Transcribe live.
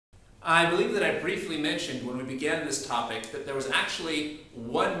I believe that I briefly mentioned when we began this topic that there was actually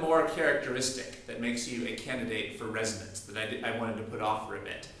one more characteristic that makes you a candidate for resonance that I wanted to put off for a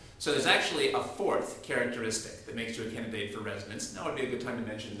bit. So there's actually a fourth characteristic that makes you a candidate for resonance. Now would be a good time to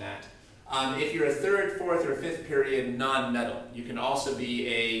mention that. If you're a third, fourth, or fifth period non-metal, you can also be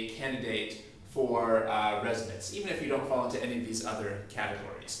a candidate for resonance, even if you don't fall into any of these other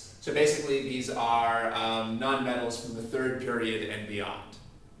categories. So basically these are non-metals from the third period and beyond.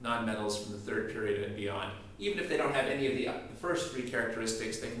 Non-metals from the third period and beyond. Even if they don't have any of the first three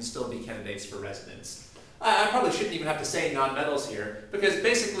characteristics, they can still be candidates for resonance. I probably shouldn't even have to say non-metals here, because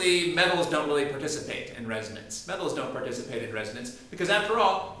basically metals don't really participate in resonance. Metals don't participate in resonance because, after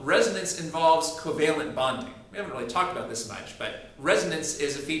all, resonance involves covalent bonding. We haven't really talked about this much, but resonance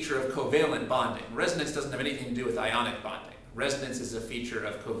is a feature of covalent bonding. Resonance doesn't have anything to do with ionic bonding. Resonance is a feature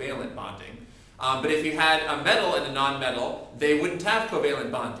of covalent bonding. But if you had a metal and a non-metal, they wouldn't have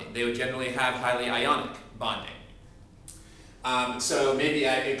covalent bonding. They would generally have highly ionic bonding. So maybe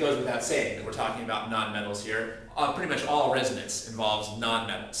it goes without saying that we're talking about non-metals here. Pretty much all resonance involves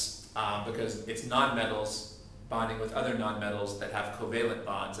non-metals because it's non-metals bonding with other non-metals that have covalent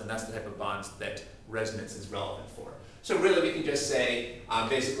bonds, and that's the type of bonds that resonance is relevant for. So really we can just say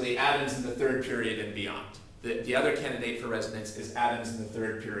basically atoms in the third period and beyond. The other candidate for resonance is atoms in the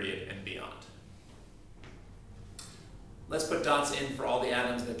third period and beyond. Let's put dots in for all the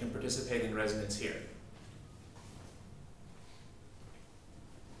atoms that can participate in resonance here.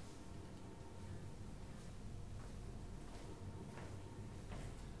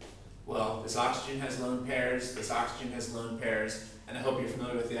 Well, this oxygen has lone pairs, this oxygen has lone pairs, and I hope you're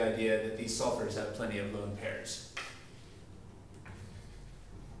familiar with the idea that these sulfurs have plenty of lone pairs.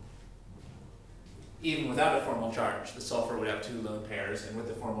 Even without a formal charge, the sulfur would have two lone pairs, and with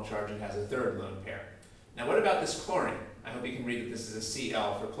the formal charge it has a third lone pair. Now what about this chlorine? I hope you can read that this is a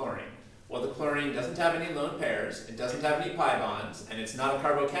Cl for chlorine. Well, the chlorine doesn't have any lone pairs, it doesn't have any pi bonds, and it's not a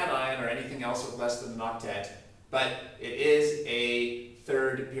carbocation or anything else with less than an octet, but it is a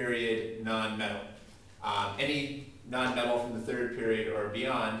third period non-metal. Any non-metal from the third period or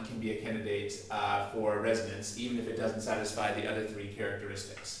beyond can be a candidate for resonance, even if it doesn't satisfy the other three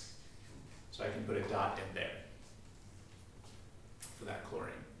characteristics. So I can put a dot in there for that chlorine.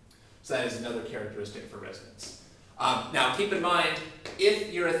 So that is another characteristic for resonance. Now keep in mind,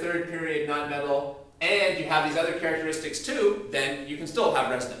 if you're a third period non-metal and you have these other characteristics too, then you can still have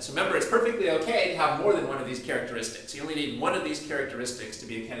resonance. Remember, it's perfectly okay to have more than one of these characteristics. You only need one of these characteristics to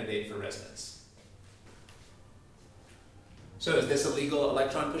be a candidate for resonance. So is this a legal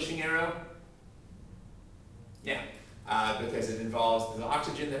electron-pushing arrow? Yeah, because it involves the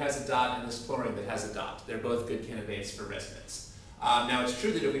oxygen that has a dot and this chlorine that has a dot. They're both good candidates for resonance. Now it's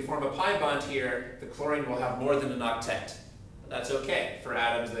true that if we form a pi bond here, the chlorine will have more than an octet. That's okay for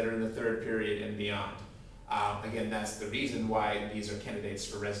atoms that are in the third period and beyond. Again, that's the reason why these are candidates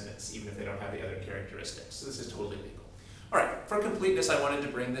for resonance, even if they don't have the other characteristics. So this is totally legal. All right, for completeness, I wanted to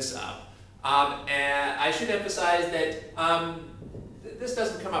bring this up. And I should emphasize that this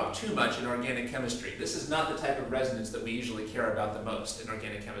doesn't come up too much in organic chemistry. This is not the type of resonance that we usually care about the most in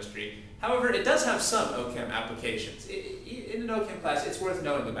organic chemistry. However, it does have some OChem applications. In an OChem class, it's worth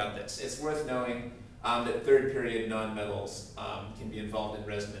knowing about this. It's worth knowing that third period non-metals can be involved in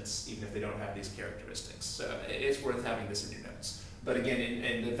resonance even if they don't have these characteristics. So it's worth having this in your notes. But again,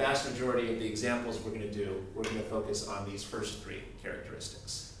 in the vast majority of the examples we're going to do, we're going to focus on these first three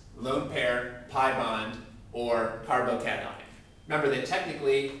characteristics: lone pair, pi bond, or carbocation. Remember that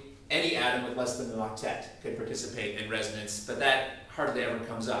technically any atom with less than an octet could participate in resonance, but that hardly ever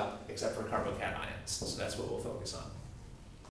comes up except for carbocations. So that's what we'll focus on.